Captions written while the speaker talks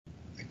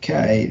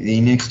Okay,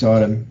 the next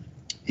item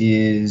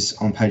is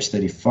on page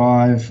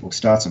 35, or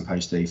starts on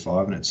page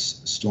 35, and it's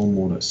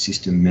Stormwater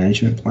System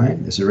Management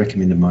Plan. There's a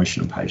recommended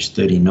motion on page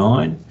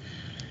 39.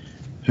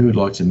 Who would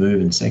like to move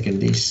and second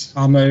this?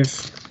 I'll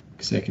move.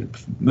 Second,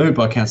 moved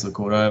by Councillor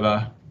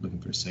Cordover. Looking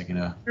for a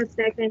seconder. A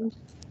second.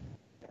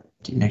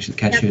 Didn't actually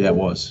catch who that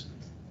was.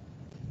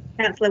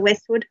 Councillor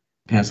Westwood.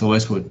 Councillor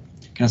Westwood.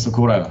 Councillor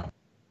Cordover.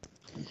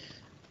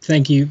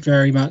 Thank you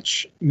very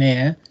much,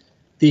 Mayor.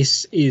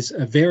 This is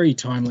a very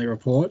timely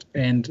report,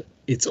 and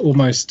it's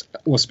almost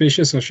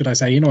auspicious, or should I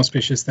say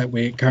inauspicious, that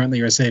we're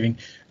currently receiving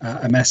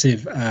a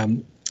massive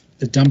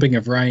dumping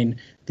of rain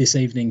this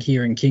evening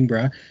here in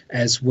Kingborough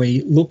as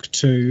we look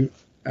to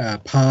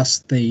pass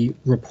the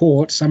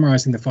report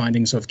summarising the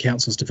findings of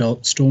Council's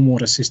developed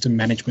Stormwater System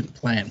Management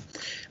Plan.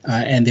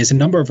 And there's a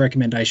number of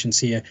recommendations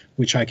here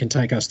which I can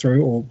take us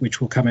through, or which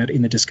will come out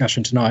in the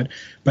discussion tonight.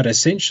 But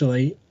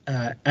essentially,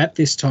 at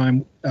this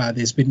time,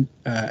 there's been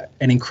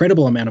an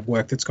incredible amount of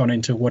work that's gone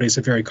into what is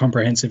a very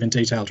comprehensive and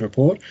detailed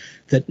report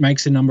that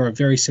makes a number of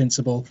very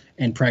sensible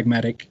and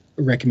pragmatic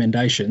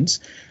recommendations.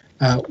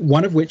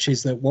 One of which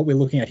is that what we're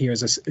looking at here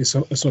is a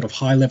sort of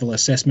high-level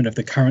assessment of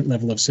the current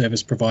level of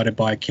service provided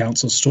by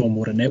Council's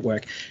stormwater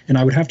network. And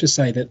I would have to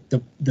say that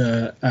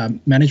the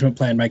management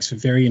plan makes for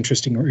very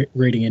interesting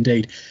reading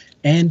indeed,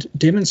 and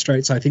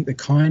demonstrates, I think, the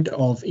kind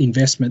of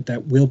investment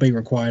that will be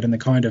required and the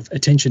kind of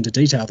attention to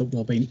detail that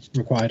will be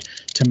required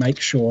to make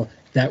sure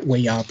that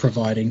we are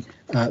providing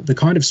the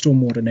kind of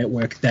stormwater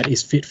network that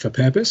is fit for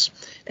purpose.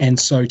 And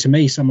so to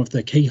me, some of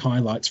the key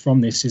highlights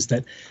from this is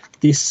that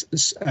this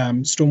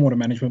stormwater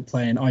management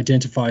plan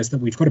identifies that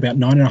we've got about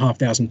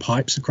 9,500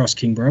 pipes across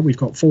Kingborough. We've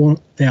got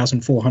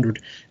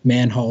 4,400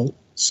 manholes,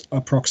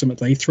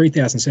 approximately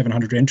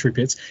 3,700 entry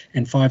pits,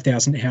 and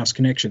 5,000 house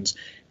connections.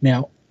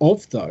 Now,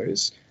 of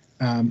those,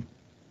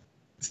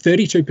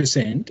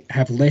 32%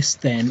 have less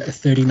than a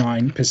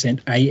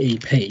 39%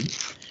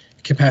 AEP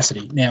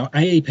capacity. Now,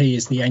 AEP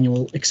is the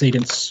annual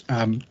exceedance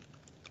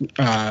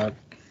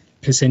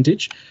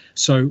percentage.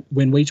 So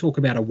when we talk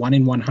about a 1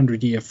 in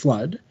 100 year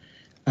flood,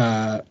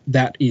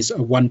 that is a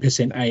 1%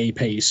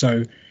 AEP.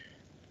 So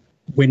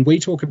when we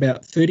talk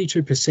about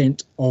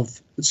 32%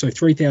 of, so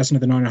 3,000 of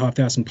the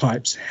 9,500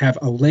 pipes have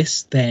a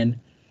less than,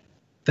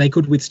 they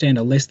could withstand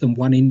a less than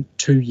 1 in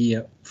 2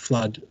 year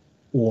flood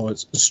or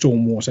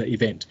stormwater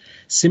event.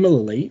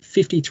 Similarly,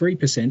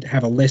 53%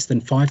 have a less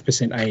than 5%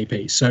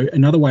 AEP. So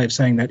another way of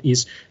saying that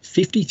is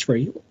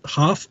 53,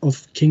 half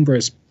of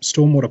Kingborough's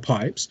stormwater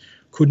pipes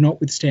could not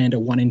withstand a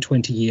 1 in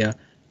 20 year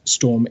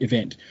storm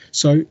event.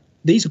 So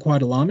these are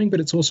quite alarming,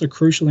 but it's also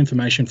crucial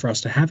information for us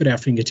to have at our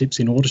fingertips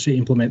in order to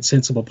implement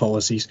sensible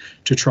policies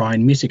to try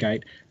and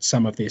mitigate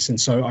some of this.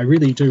 And so I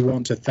really do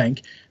want to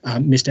thank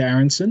Mr.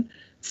 Aronson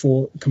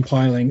for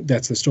compiling,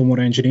 that's the stormwater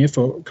engineer,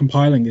 for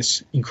compiling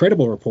this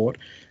incredible report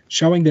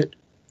showing that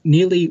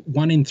nearly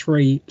 1 in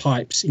 3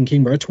 pipes in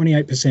Kingborough,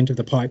 28% of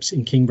the pipes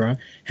in Kingborough,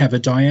 have a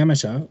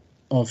diameter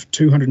of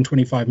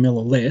 225 mil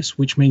or less,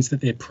 which means that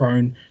they're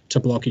prone to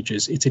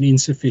blockages. It's an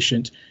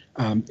insufficient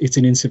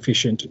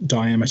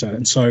diameter,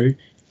 and so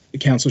the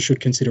council should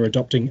consider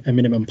adopting a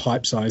minimum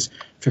pipe size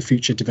for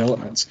future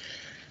developments.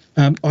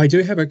 I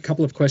do have a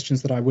couple of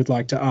questions that I would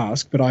like to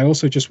ask, but I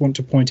also just want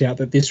to point out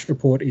that this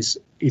report is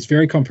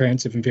very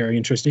comprehensive and very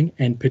interesting,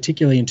 and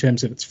particularly in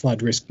terms of its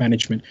flood risk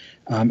management,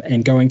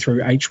 and going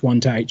through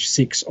H1 to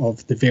H6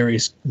 of the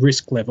various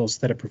risk levels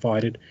that are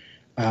provided,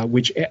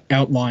 which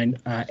outline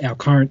our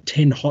current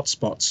 10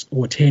 hotspots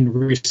or 10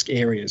 risk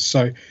areas.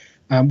 So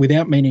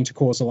without meaning to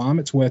cause alarm,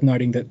 it's worth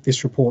noting that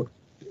this report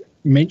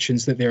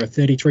mentions that there are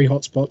 33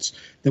 hotspots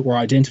that were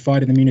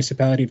identified in the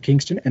municipality of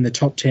Kingston, and the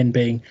top 10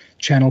 being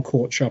Channel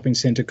Court Shopping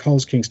Centre,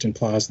 Coles Kingston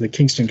Plaza, the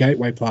Kingston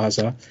Gateway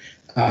Plaza,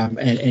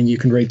 and you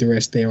can read the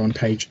rest there on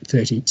page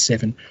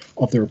 37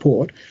 of the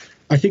report.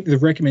 I think the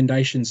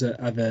recommendations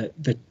are the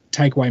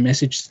takeaway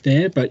message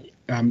there, but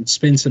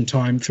spend some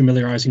time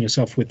familiarising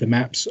yourself with the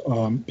maps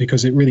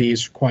because it really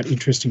is quite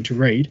interesting to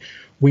read.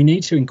 We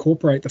need to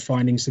incorporate the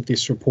findings of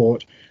this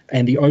report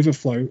and the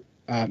overflow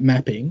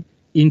mapping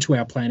into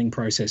our planning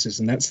processes,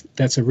 and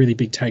that's a really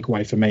big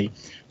takeaway for me.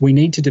 We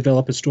need to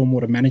develop a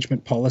stormwater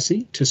management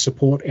policy to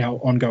support our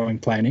ongoing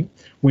planning.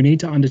 We need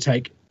to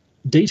undertake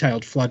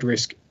detailed flood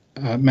risk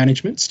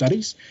management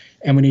studies,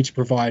 and we need to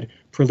provide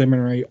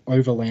preliminary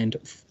overland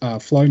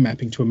flow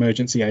mapping to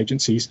emergency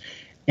agencies,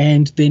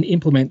 and then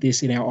implement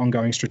this in our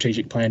ongoing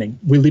strategic planning.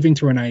 We're living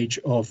through an age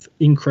of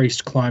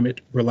increased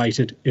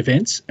climate-related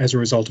events as a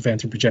result of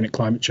anthropogenic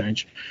climate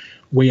change.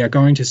 We are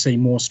going to see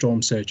more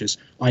storm surges.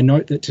 I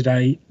note that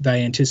today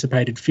they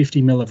anticipated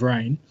 50 mil of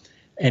rain,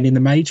 and in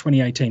the May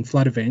 2018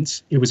 flood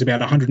events, it was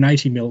about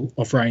 180 mil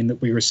of rain that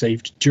we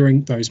received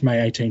during those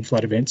May 18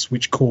 flood events,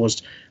 which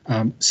caused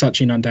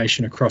such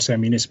inundation across our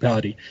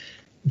municipality.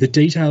 The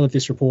detail of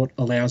this report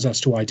allows us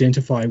to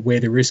identify where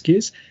the risk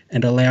is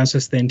and allows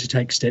us then to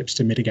take steps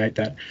to mitigate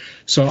that.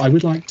 So I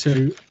would like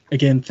to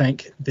again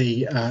thank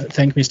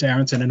Mr.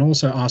 Aronson and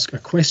also ask a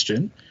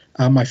question.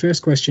 My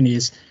first question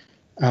is,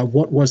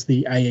 what was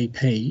the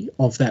AEP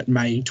of that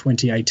May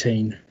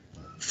 2018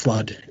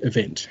 flood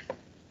event?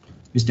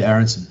 Mr.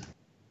 Aronson.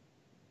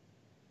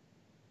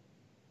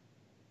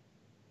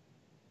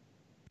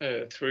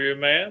 Through you,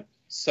 Mayor.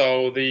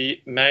 So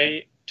the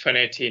May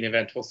 2018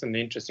 event was an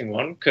interesting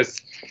one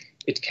because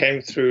it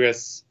came through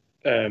as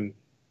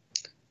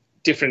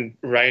different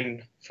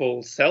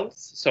rainfall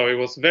cells. So it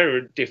was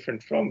very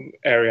different from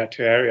area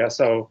to area.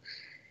 So,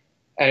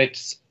 and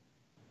it's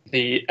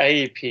the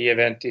AEP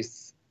event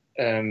is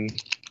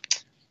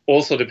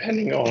also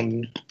depending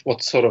on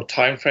what sort of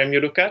time frame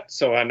you look at.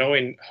 So I know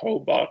in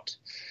Hobart,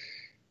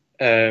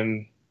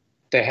 they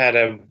had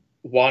a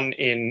 1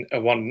 in a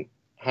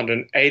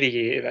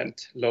 180-year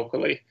event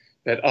locally,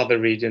 but other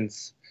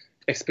regions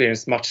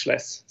experienced much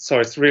less. So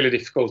it's really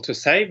difficult to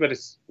say, but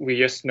we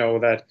just know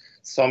that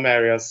some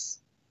areas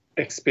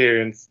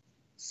experienced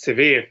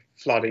severe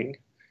flooding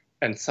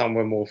and some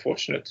were more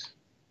fortunate.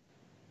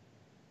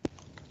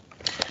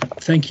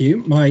 Thank you.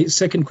 My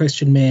second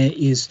question, Mayor,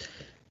 is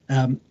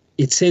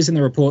it says in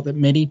the report that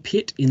many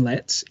pit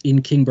inlets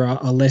in Kingborough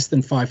are less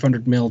than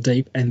 500 mil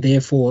deep, and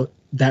therefore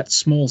that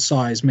small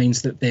size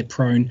means that they're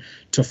prone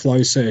to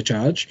flow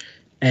surcharge.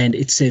 And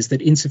it says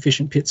that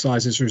insufficient pit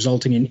sizes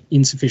resulting in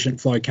insufficient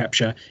flow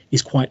capture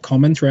is quite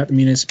common throughout the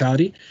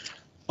municipality.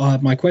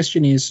 My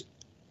question is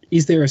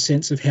there a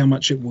sense of how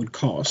much it would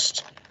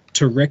cost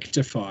to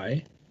rectify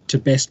to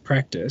best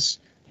practice?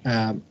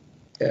 Is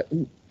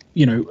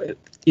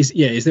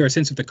there a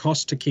sense of the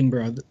cost to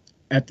Kingborough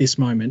at this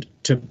moment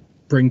to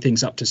bring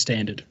things up to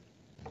standard?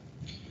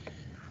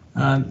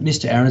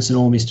 Mr. Aronson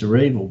or Mr.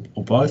 Reeve,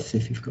 or both,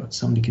 if you've got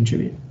something to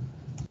contribute.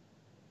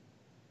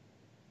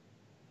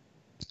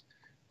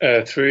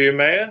 Through you,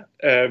 Mayor.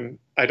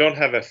 I don't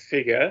have a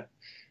figure,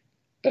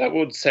 but I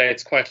would say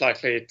it's quite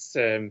likely it's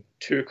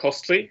too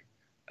costly.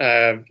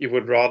 You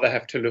would rather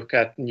have to look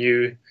at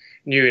new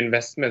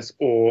investments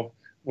or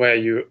where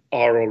you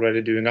are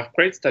already doing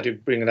upgrades that you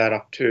bring that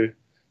up to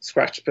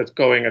scratch. But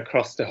going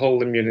across the whole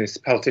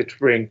municipality to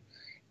bring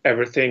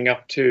everything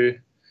up to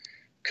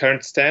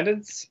current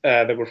standards,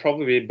 there will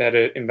probably be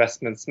better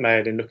investments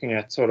made in looking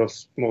at sort of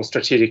more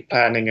strategic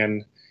planning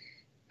and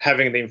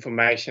having the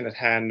information at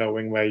hand,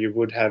 knowing where you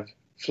would have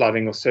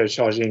flooding or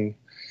surcharging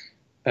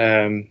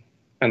and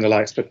the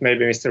likes. But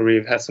maybe Mr.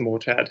 Reeve has some more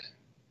to add.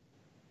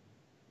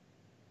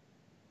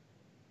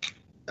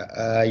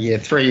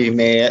 Through you,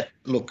 Mayor.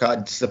 Look,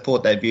 I'd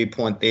support that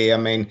viewpoint there. I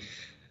mean,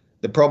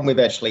 the problem we've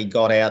actually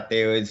got out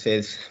there is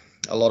there's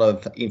a lot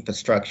of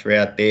infrastructure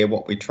out there.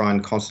 What we try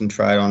and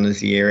concentrate on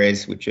is the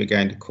areas which are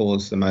going to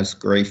cause the most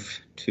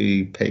grief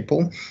to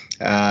people.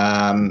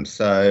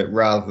 So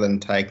rather than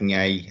taking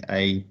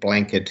a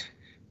blanket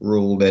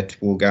rule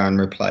that will go and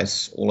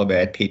replace all of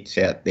our pits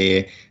out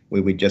there,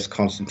 we would just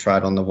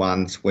concentrate on the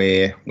ones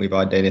where we've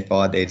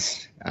identified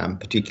there's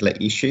particular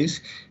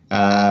issues,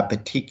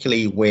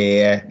 particularly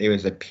where there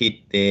is a pit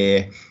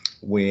there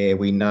where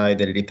we know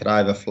that if it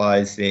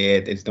overflows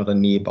there's not a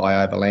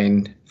nearby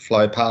overland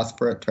flow path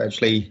for it to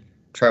actually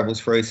travel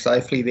through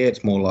safely there.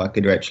 It's more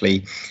likely to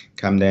actually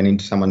come down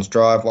into someone's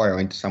driveway or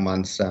into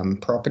someone's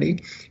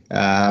property.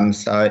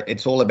 So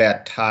it's all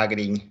about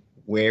targeting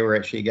where we're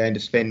actually going to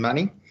spend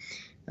money.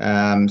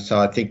 So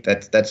I think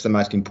that's the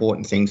most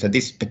important thing. So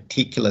this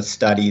particular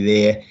study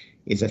there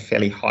is a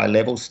fairly high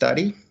level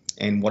study,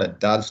 and what it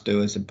does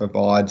do is it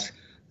provides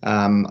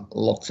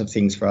lots of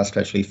things for us to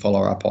actually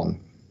follow up on.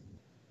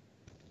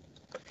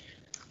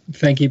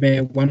 Thank you,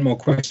 Mayor. One more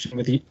question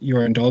with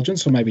your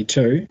indulgence, or maybe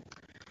two.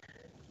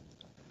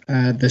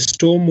 The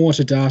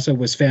stormwater data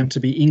was found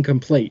to be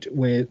incomplete,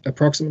 where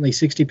approximately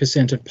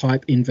 60% of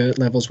pipe invert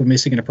levels were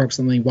missing and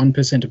approximately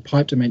 1% of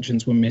pipe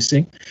dimensions were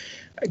missing.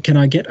 Can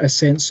I get a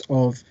sense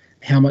of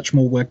how much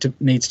more work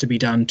needs to be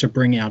done to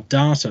bring our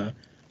data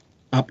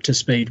up to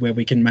speed where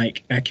we can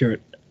make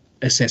accurate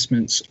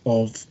assessments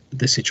of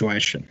the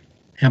situation?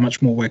 How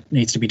much more work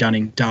needs to be done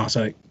in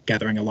data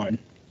gathering alone?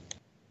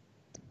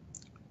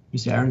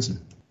 Mr. Aronson.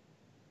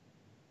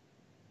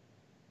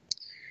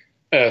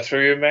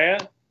 Through you, Mayor.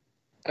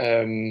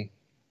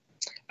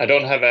 I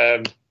don't have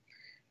an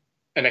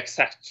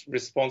exact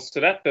response to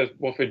that, but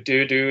what we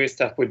do is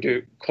that we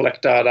do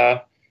collect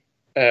data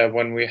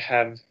when we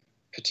have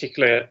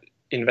particular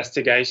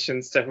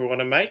investigations that we want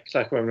to make,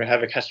 like when we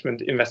have a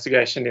catchment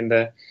investigation in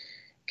the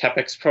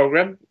CapEx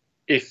program.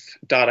 If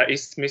data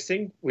is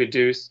missing, we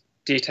do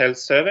detailed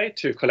survey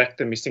to collect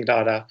the missing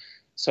data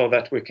so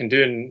that we can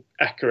do an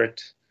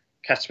accurate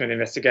catchment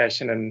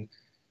investigation and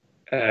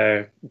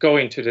go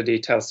into the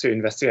details to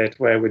investigate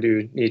where we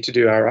do need to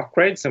do our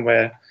upgrades and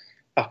where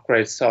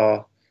upgrades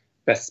are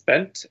best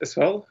spent as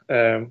well,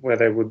 where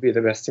they would be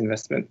the best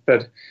investment.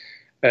 But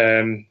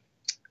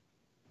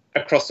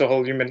across the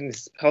whole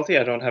municipality,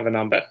 I don't have a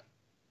number,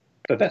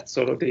 but that's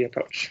sort of the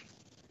approach.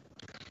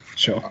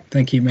 Sure.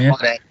 Thank you, Mayor.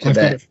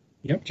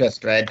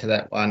 Just to add to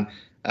that one,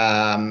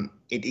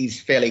 it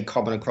is fairly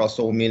common across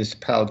all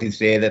municipalities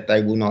there that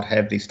they will not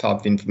have this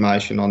type of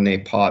information on their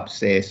pipes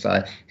there.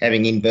 So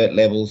having invert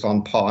levels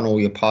on all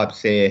your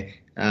pipes there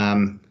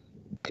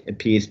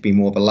appears to be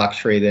more of a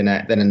luxury than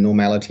a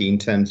normality in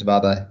terms of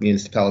other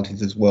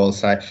municipalities as well.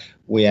 So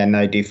we are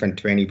no different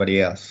to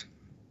anybody else.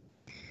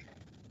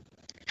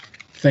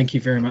 Thank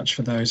you very much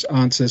for those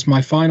answers.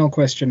 My final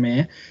question,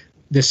 Mayor.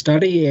 The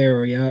study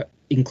area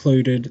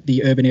included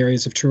the urban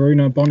areas of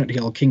Taroona, Bonnet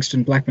Hill,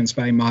 Kingston, Blackmans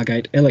Bay,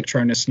 Margate,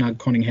 Electrona, Snug,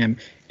 Conningham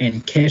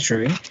and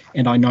Kettering,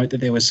 and I note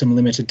that there was some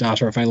limited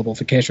data available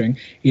for Kettering.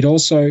 It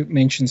also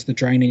mentions the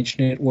drainage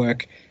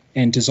network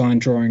and design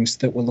drawings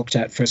that were looked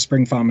at for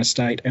Spring Farm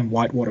Estate and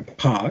Whitewater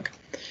Park.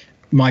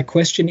 My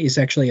question is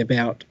actually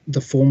about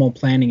the formal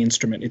planning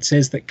instrument. It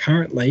says that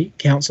currently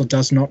Council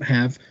does not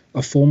have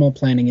a formal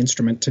planning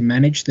instrument to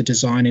manage the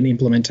design and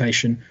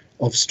implementation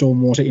of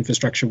stormwater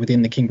infrastructure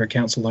within the Kingborough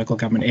Council local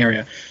government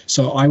area.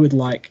 So I would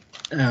like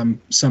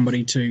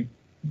somebody to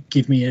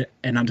give me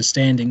an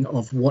understanding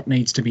of what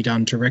needs to be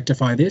done to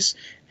rectify this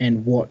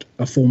and what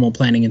a formal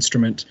planning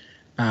instrument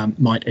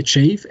might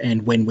achieve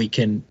and when we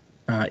can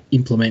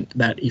implement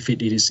that if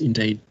it is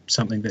indeed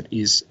something that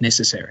is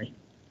necessary.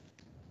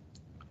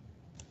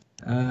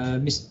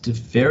 Mr.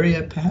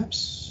 Ferrier,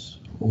 perhaps,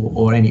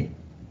 or I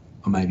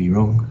may be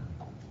wrong.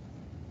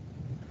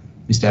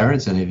 Mr.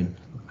 Aronson, even,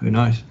 who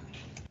knows?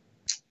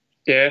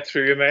 Yeah,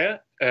 through you, Mayor.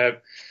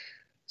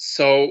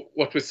 So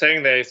what we're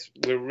saying there is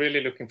we're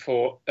really looking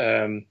for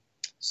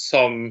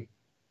some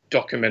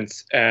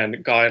documents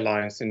and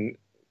guidelines in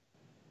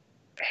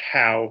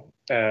how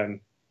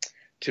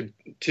to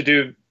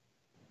do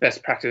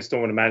best practice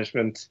stormwater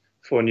management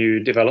for new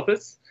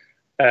developers.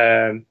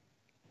 And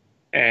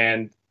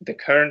the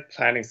current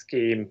planning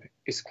scheme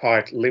is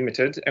quite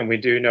limited, and we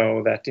do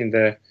know that in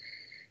the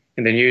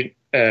new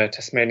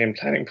Tasmanian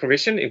planning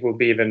provision, it will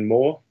be even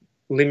more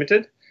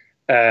limited.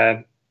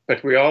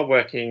 But we are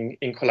working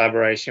in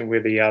collaboration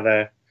with the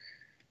other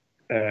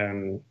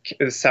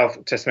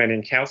South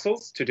Tasmanian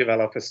councils to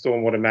develop a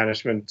stormwater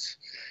management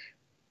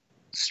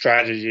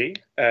strategy,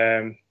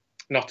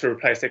 not to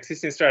replace the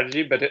existing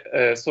strategy,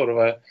 but sort of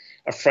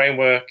a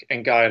framework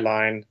and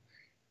guideline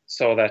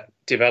so that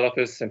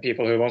developers and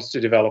people who want to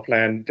develop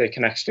land, they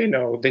can actually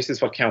know this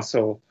is what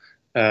council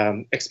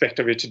expect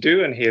of you to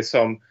do, and here's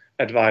some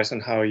advice on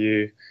how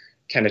you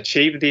can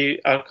achieve the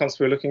outcomes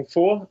we're looking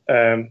for.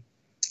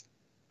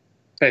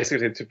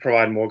 Basically to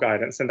provide more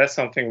guidance. And that's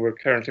something we're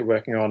currently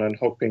working on and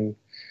hoping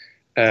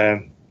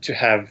to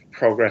have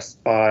progress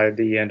by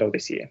the end of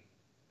this year.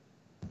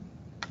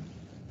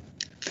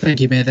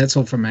 Thank you, Mayor. That's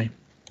all from me.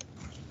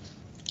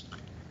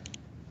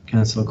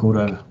 Councillor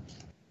Cordover.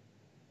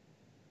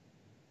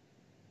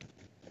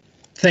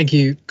 Thank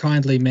you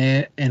kindly,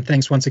 Mayor, and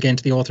thanks once again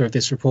to the author of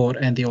this report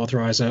and the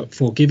authoriser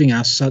for giving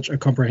us such a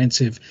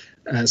comprehensive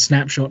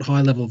snapshot,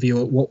 high-level view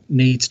at what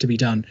needs to be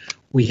done.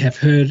 We have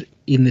heard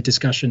in the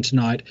discussion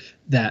tonight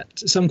that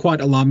some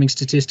quite alarming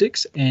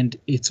statistics, and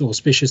it's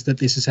auspicious that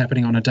this is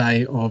happening on a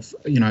day of,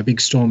 a big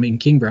storm in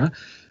Kingborough,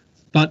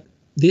 but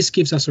this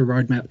gives us a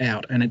roadmap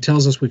out, and it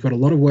tells us we've got a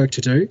lot of work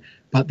to do,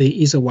 but there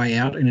is a way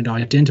out, and it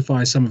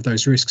identifies some of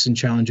those risks and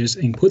challenges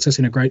and puts us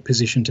in a great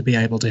position to be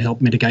able to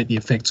help mitigate the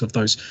effects of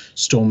those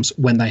storms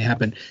when they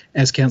happen.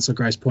 As Councillor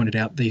Grace pointed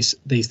out, these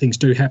things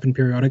do happen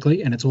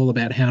periodically, and it's all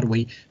about how do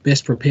we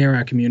best prepare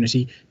our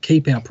community,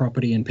 keep our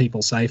property and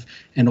people safe,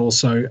 and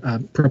also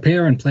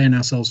prepare and plan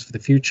ourselves for the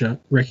future,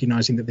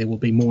 recognising that there will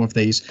be more of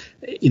these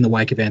in the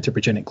wake of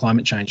anthropogenic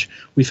climate change.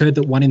 We've heard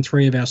that 1 in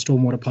 3 of our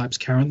stormwater pipes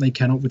currently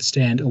cannot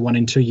withstand a 1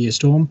 in 2 year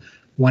storm.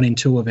 1 in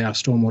 2 of our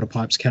stormwater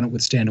pipes cannot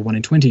withstand a 1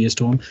 in 20 year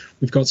storm.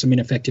 We've got some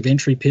ineffective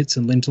entry pits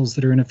and lintels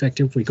that are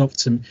ineffective. We've got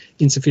some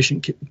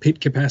insufficient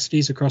pit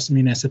capacities across the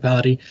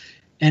municipality.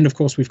 And of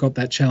course, we've got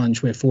that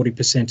challenge where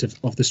 40%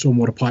 of the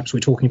stormwater pipes we're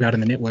talking about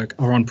in the network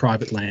are on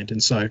private land.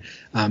 And so,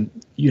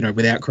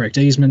 without correct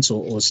easements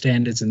or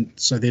standards. And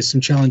so there's some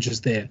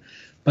challenges there.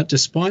 But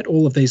despite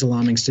all of these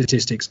alarming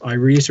statistics, I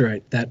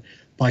reiterate that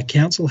by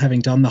Council having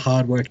done the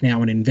hard work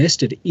now and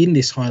invested in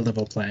this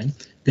high-level plan,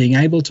 being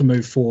able to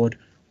move forward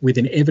with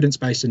an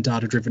evidence-based and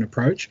data-driven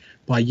approach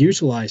by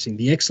utilising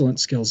the excellent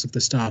skills of the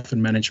staff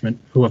and management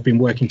who have been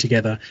working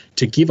together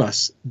to give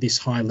us this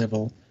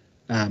high-level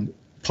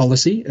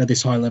policy,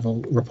 this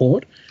high-level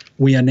report,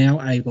 we are now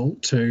able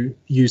to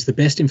use the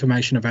best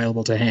information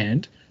available to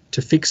hand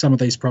to fix some of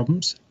these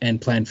problems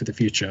and plan for the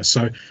future.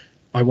 So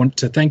I want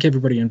to thank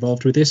everybody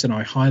involved with this, and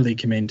I highly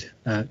commend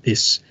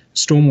this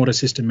Stormwater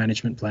System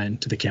Management Plan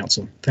to the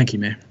Council. Thank you,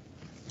 Mayor.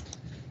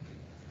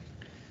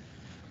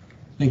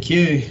 Thank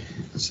you.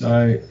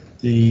 So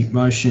the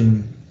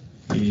motion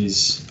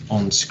is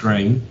on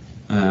screen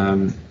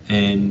and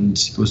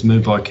it was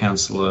moved by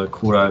Councillor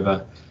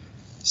Cordover,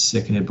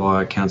 seconded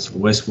by Councillor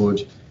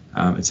Westwood.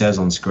 It's as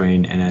on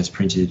screen and as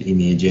printed in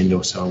the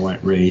agenda, so I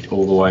won't read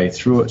all the way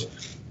through it,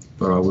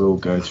 but I will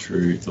go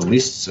through the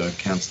list. So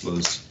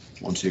councillors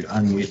want to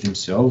unmute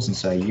themselves and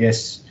say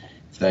yes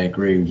if they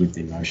agree with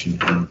the motion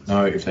and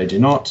no if they do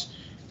not.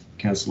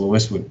 Councillor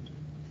Westwood.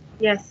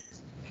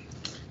 Yes.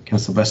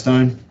 Councillor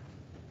Bastone.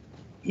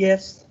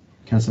 Yes.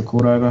 Councillor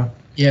Cordover.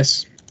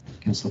 Yes.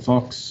 Councillor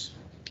Fox.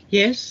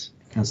 Yes.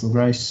 Councillor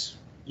Grace.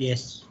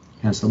 Yes.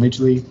 Councillor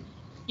Midgley.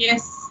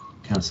 Yes.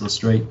 Councillor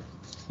Street.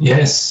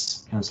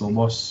 Yes. Councillor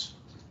Moss.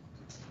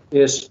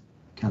 Yes.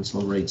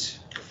 Councillor Reed.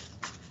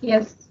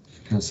 Yes.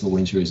 Councillor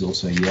Winter is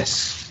also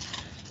yes.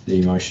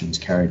 The motion is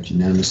carried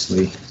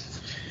unanimously.